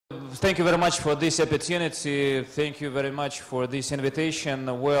Thank you very much for this opportunity. Thank you very much for this invitation.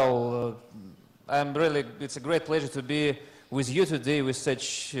 Well, it's a great pleasure to be with you today with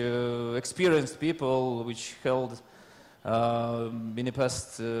such experienced people which held in the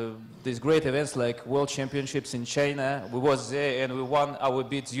past these great events like World Championships in China. We was there and we won our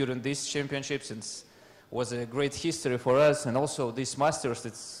bid during these championships, and it was a great history for us. And also this Masters,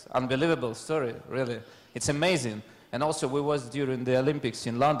 it's unbelievable story, really. It's amazing. And also we was during the Olympics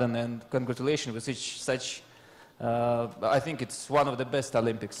in London, and congratulations with such I think it's one of the best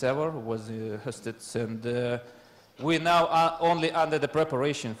Olympics ever was hosted. And we now are only under the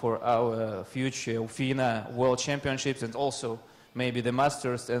preparation for our future FINA World Championships and also maybe the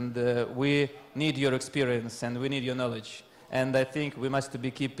Masters. And we need your experience and we need your knowledge. And I think we must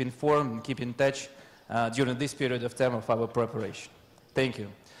keep informed and keep in touch during this period of time of our preparation. Thank you.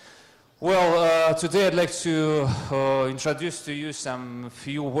 Well, today I'd like to introduce to you some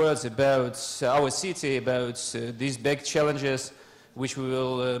few words about our city, about these big challenges which we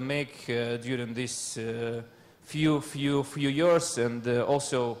will make during these few years. And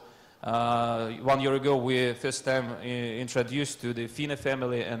also 1 year ago we first time introduced to the FINA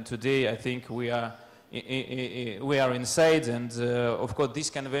family, and today I think we are inside. And of course this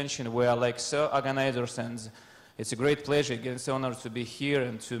convention we are like organizers, and it's a great pleasure, again, it's an honor to be here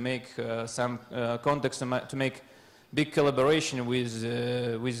and to make some contacts, to make big collaboration with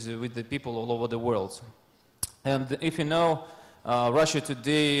the people all over the world. And if you know, Russia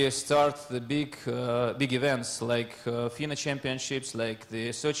today starts the big events like FINA Championships, like the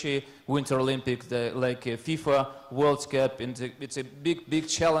Sochi Winter Olympics, like FIFA World Cup, and it's a big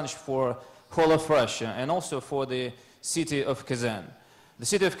challenge for whole of Russia and also for the city of Kazan. The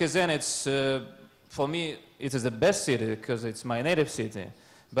city of Kazan, it's for me, it is the best city because it's my native city,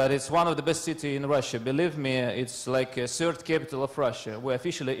 but it's one of the best cities in Russia. Believe me, it's like a third capital of Russia. We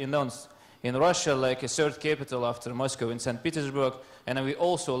officially announced in Russia like a third capital after Moscow and St. Petersburg, and we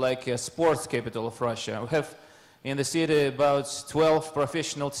also like a sports capital of Russia. We have in the city about 12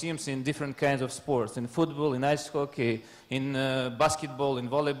 professional teams in different kinds of sports, in football, in ice hockey, in basketball, in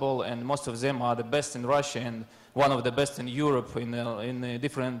volleyball, and most of them are the best in Russia and one of the best in Europe in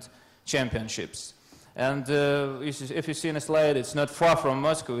different championships. And if you see in a slide, it's not far from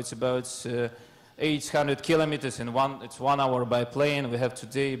Moscow. It's about 800 kilometers, and it's 1 hour by plane. We have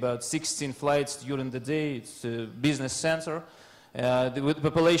today about 16 flights during the day. It's a business center. With the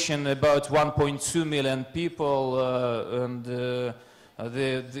population about 1.2 million people, and the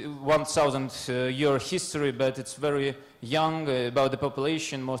 1,000-year history, but it's very young about the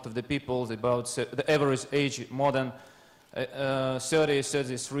population. Most of the people, about the average age more than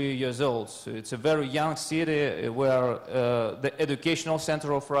 33 years old. So it's a very young city where the educational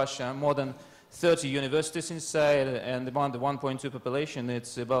center of Russia, more than 30 universities inside, and among the 1.2 population,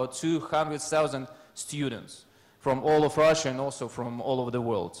 it's about 200,000 students from all of Russia and also from all over the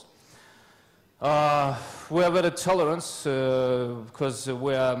world. We are very tolerant because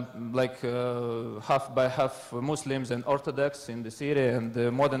we are like half by half Muslims and Orthodox in the city, and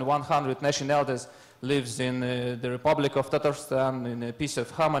more than 100 nationalities lives in the Republic of Tatarstan in a peace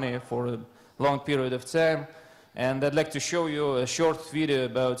of harmony for a long period of time. And I'd like to show you a short video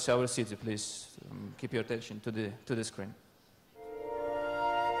about our city. Please keep your attention to the screen.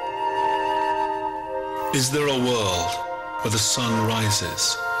 Is there a world where the sun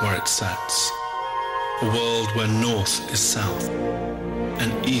rises where it sets? A world where north is south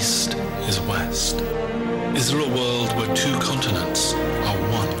and east is west? Is there a world where two continents are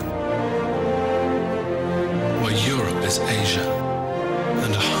one? Where Europe is Asia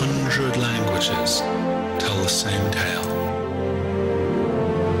and 100 languages tell the same tale?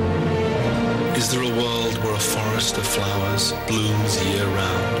 Is there a world where a forest of flowers blooms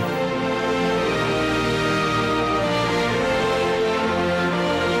year-round?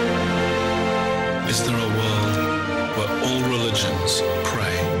 Is there a world where all religions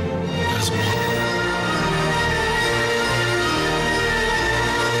pray as one?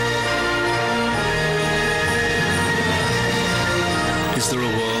 Is there a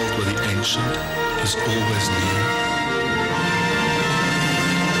world where the ancient is always new?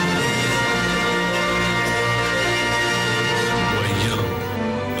 Where young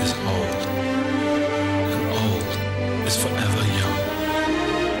is old, and old is forever young?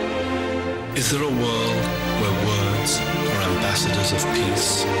 Is there a world where words are ambassadors of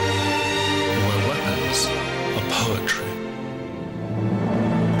peace, and where weapons are poetry?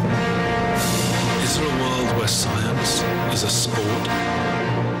 Is there a world where science is a sport,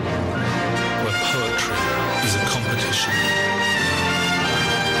 where poetry is a competition?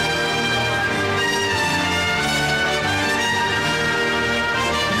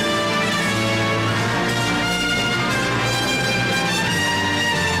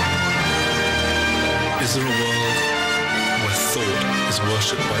 Is there a world where thought is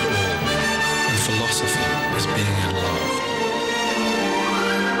worshipped by all and philosophy is being in love?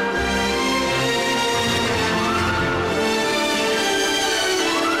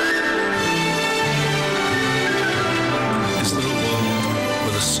 Is there a world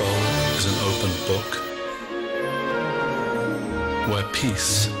where the soul is an open book? Where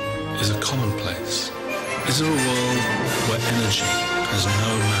peace is a commonplace? Is there a world where energy has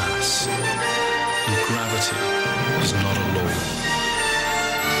no mass and gravity is not a law?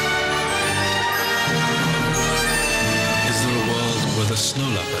 Is there a world where the snow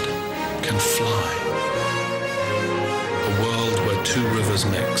leopard can fly? A world where two rivers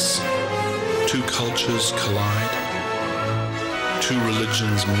mix, two cultures collide, two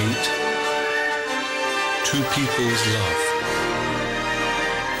religions meet, two peoples love,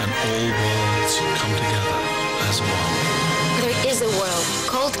 and all worlds come together as one. There is a world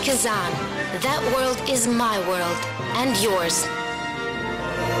called Kazan. That world is my world and yours.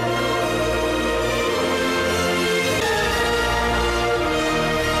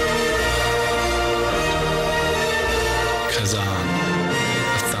 Kazan,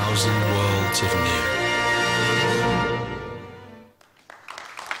 1,000 worlds of new.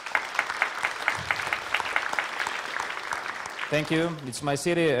 Thank you. It's my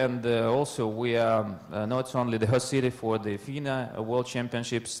city, and also we are not only the host city for the FINA World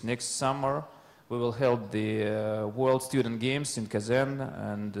Championships next summer. We will hold the World Student Games in Kazan,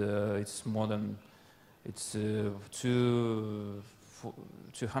 and it's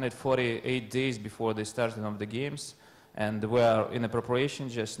 248 days before the starting of the games, and we are in a preparation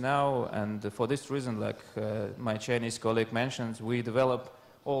just now. And for this reason, like my Chinese colleague mentioned, we develop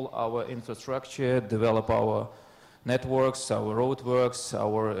all our infrastructure, develop our networks, our roadworks,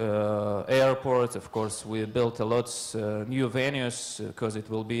 our airport. Of course, we built a lot new venues because it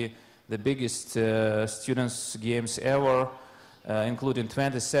will be the biggest students' games ever, including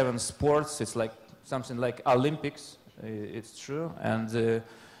 27 sports. It's like something like Olympics, it's true. And we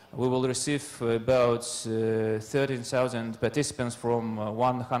will receive about 13,000 participants from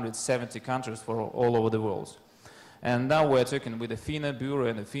 170 countries for all over the world. And now we're talking with the FINA bureau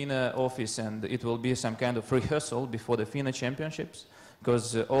and the FINA office, and it will be some kind of rehearsal before the FINA championships,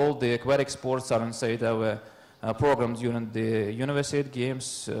 because all the aquatic sports are inside our program during the university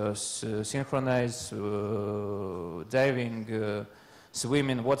games, synchronized, diving,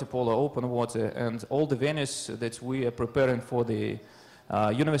 swimming, water polo, open water, and all the venues that we are preparing for the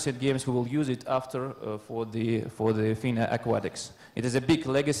university games, we will use it after for the FINA aquatics. It is a big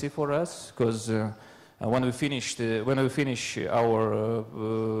legacy for us, because when we finish our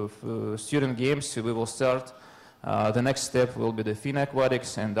student games, we will start. The next step will be the FINA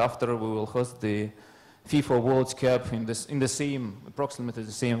Aquatics, and after we will host the FIFA World Cup in the same, approximately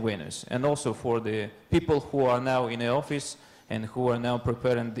the same venues. And also for the people who are now in the office and who are now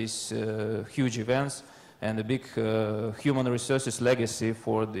preparing these huge events and a big human resources legacy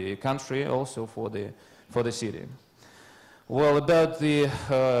for the country, also for the city. Well, about the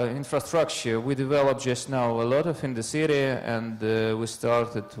infrastructure, we developed just now a lot of in the city, and we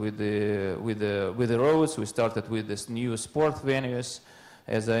started with the roads. We started with this new sport venues,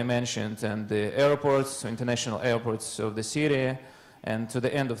 as I mentioned, and the airports, international airports of the city. And to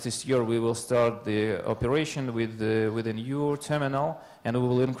the end of this year, we will start the operation with a new terminal, and we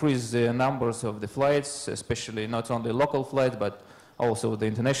will increase the numbers of the flights, especially not only local flights, but also the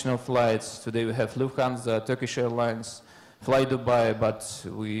international flights. Today we have Lufthansa, Turkish Airlines, Fly Dubai, but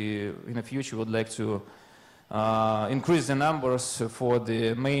we, in the future, would like to increase the numbers for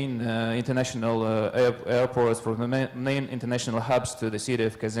the main international airports, for the main international hubs to the city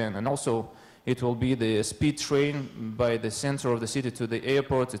of Kazan. And also, it will be the speed train by the center of the city to the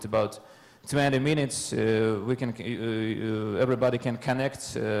airport. It's about 20 minutes. Everybody can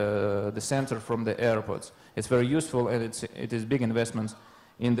connect the center from the airport. It's very useful, and it is big investment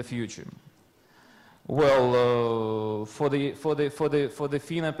in the future. Well, for the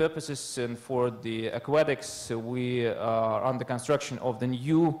FINA purposes and for the aquatics, we are under construction of the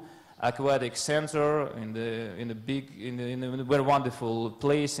new aquatic center in a very wonderful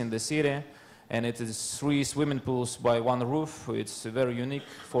place in the city, and it is 3 swimming pools by 1 roof. It's very unique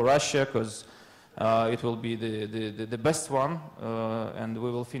for Russia because it will be the best one, and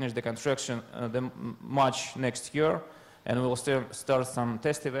we will finish the construction March next year. And we will start some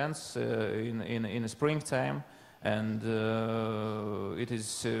test events in the springtime, and it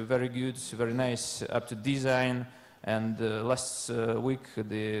is very good, very nice, up to design. And last week,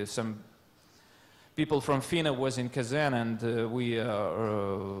 some people from FINA was in Kazan, and we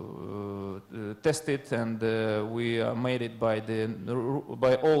tested, and we made it by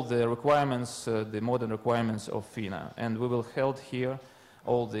all the requirements, the modern requirements of FINA. And we will hold here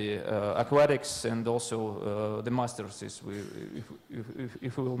all the aquatics and also the masters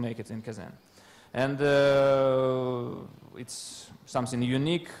if we will make it in Kazan. And it's something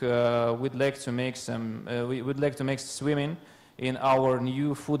unique. We'd like to make swimming in our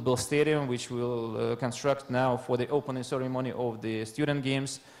new football stadium, which we'll construct now for the opening ceremony of the student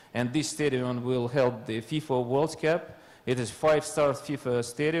games. And this stadium will help the FIFA World Cup. It is 5-star FIFA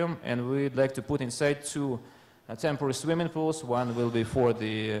stadium, and we'd like to put inside 2 temporary swimming pools. One will be for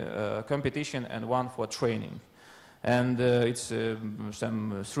the competition and one for training. And it's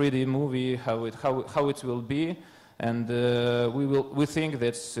some 3D movie how it will be. And we think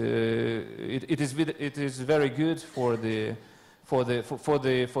that it is very good for the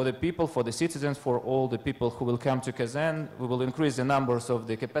people, for the citizens, for all the people who will come to Kazan. We will increase the numbers of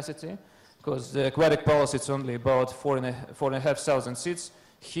the capacity, because the aquatic palace it's only about 4,500 seats.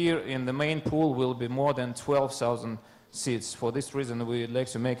 Here in the main pool will be more than 12,000 seats. For this reason, we like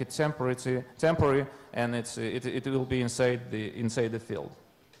to make it temporary, and it will be inside the field.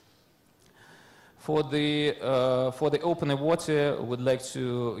 For the open water, we would like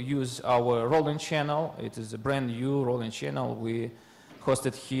to use our rolling channel. It is a brand new rolling channel. We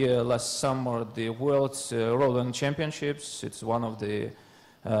hosted here last summer the World Rolling Championships. It's one of the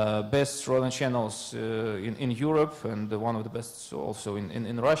best rolling channels in Europe, and one of the best also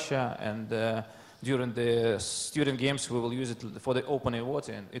in Russia. And during the student games, we will use it for the open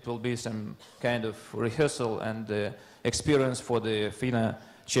water, and it will be some kind of rehearsal and experience for the FINA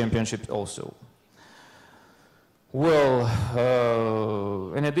championship also. Well,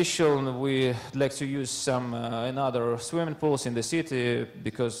 in addition, we'd like to use some another swimming pools in the city,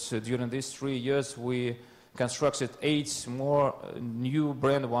 because during these 3 years we constructed 8 more new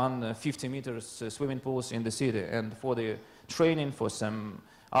brand 50 meters swimming pools in the city. And for the training, for some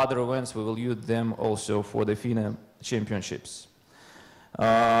other events, we will use them also for the FINA championships.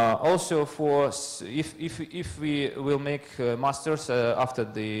 Also, if we will make masters after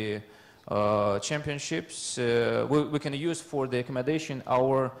the championships, we can use for the accommodation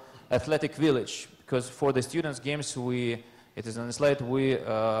our athletic village, because for the students' games, it is on the slide, we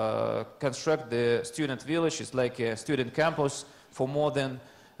construct the student village. It's like a student campus for more than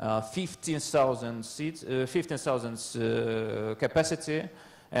 15,000 seats, 15,000 capacity,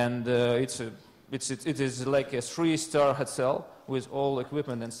 and it is like a 3-star hotel with all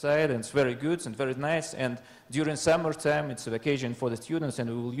equipment inside, and it's very good and very nice. And during summertime, it's a vacation for the students, and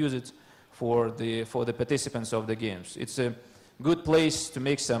we will use it for the participants of the games. It's a good place to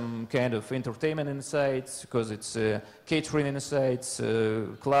make some kind of entertainment inside, because it's catering inside,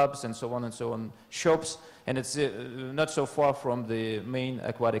 clubs and so on, shops, and it's not so far from the main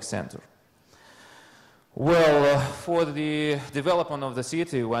aquatic center. Well, for the development of the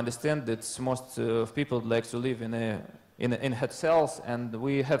city, we understand that most people like to live in hotels, and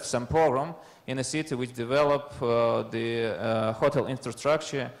we have some program in the city which develop the hotel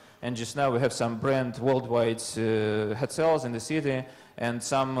infrastructure. And just now we have some brand worldwide hotels in the city, and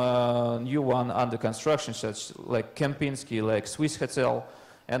some new one under construction, such like Kempinski, like Swiss Hotel.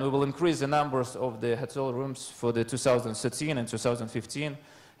 And we will increase the numbers of the hotel rooms for the 2013 and 2015.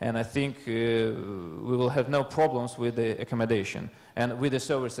 And I think we will have no problems with the accommodation and with the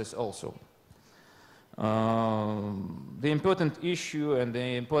services also. The important issue and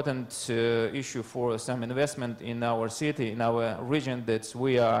the important issue for some investment in our city, in our region, that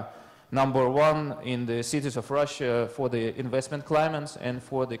we are #1 in the cities of Russia for the investment climate and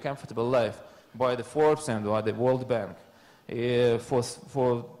for the comfortable life by the Forbes and by the World Bank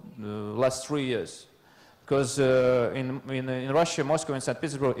for last 3 years. Because in Russia, Moscow and St.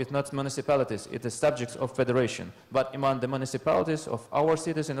 Petersburg, it's not municipalities, it is subjects of federation. But among the municipalities of our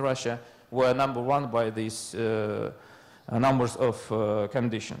cities in Russia, we're #1 by these numbers of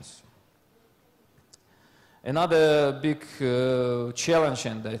conditions. Another big challenge,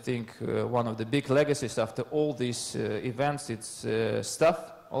 and I think one of the big legacies after all these events, it's staff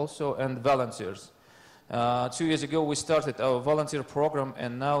also and volunteers. 2 years ago, we started our volunteer program,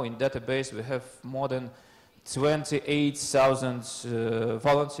 and now in database we have more than 28,000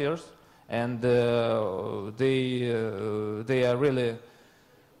 volunteers, and they are really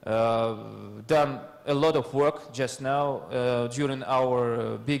done a lot of work just now during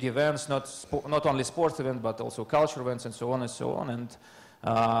our big events, not only sports events but also cultural events and so on and so on. And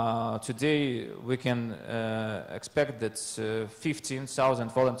today we can expect that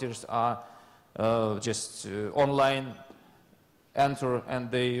 15,000 volunteers are just online enter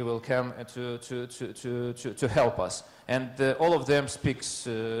and they will come to help us. And all of them speak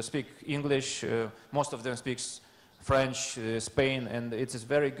English, most of them speaks French, Spain, and it is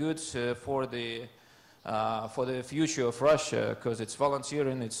very good for the future of Russia, because it's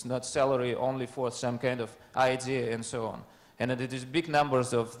volunteering, it's not salary, only for some kind of idea and so on. And it is big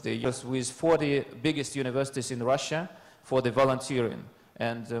numbers of the youth with 40 biggest universities in Russia for the volunteering.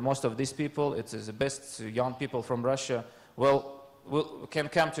 And most of these people, it is the best young people from Russia, can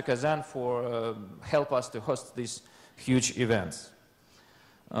come to Kazan for help us to host these huge events.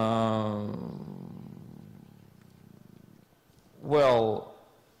 Well,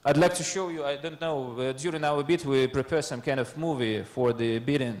 I'd like to show you, I don't know, during our bid we prepare some kind of movie for the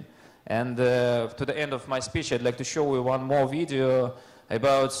bidding. And to the end of my speech, I'd like to show you one more video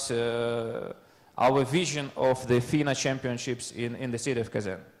about our vision of the FINA championships in the city of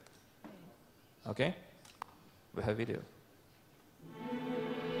Kazan. Okay? We have video.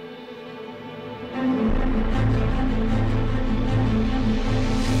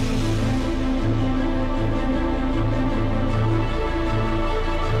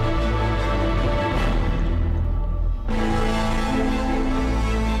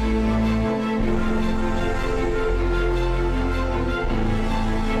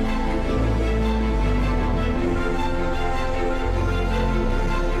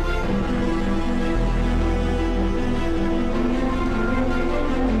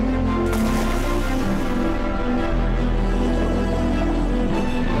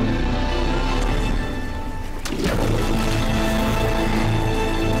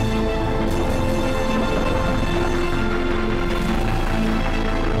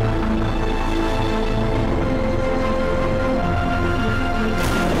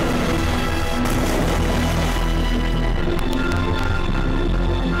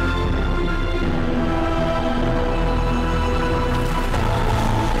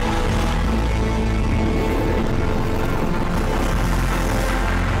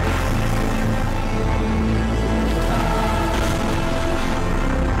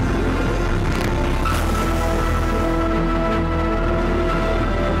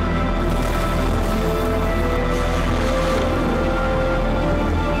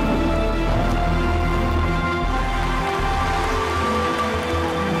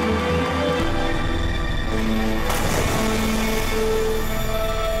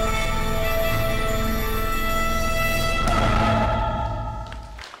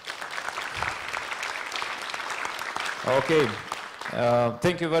 Okay,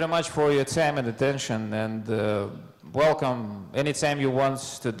 thank you very much for your time and attention, and welcome anytime you want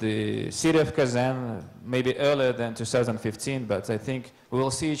to the city of Kazan, maybe earlier than 2015, but I think we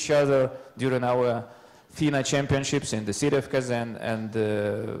will see each other during our FINA championships in the city of Kazan, and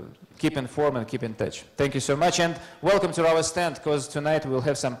keep informed and keep in touch. Thank you so much, and welcome to our stand, because tonight we'll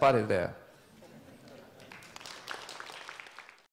have some party there.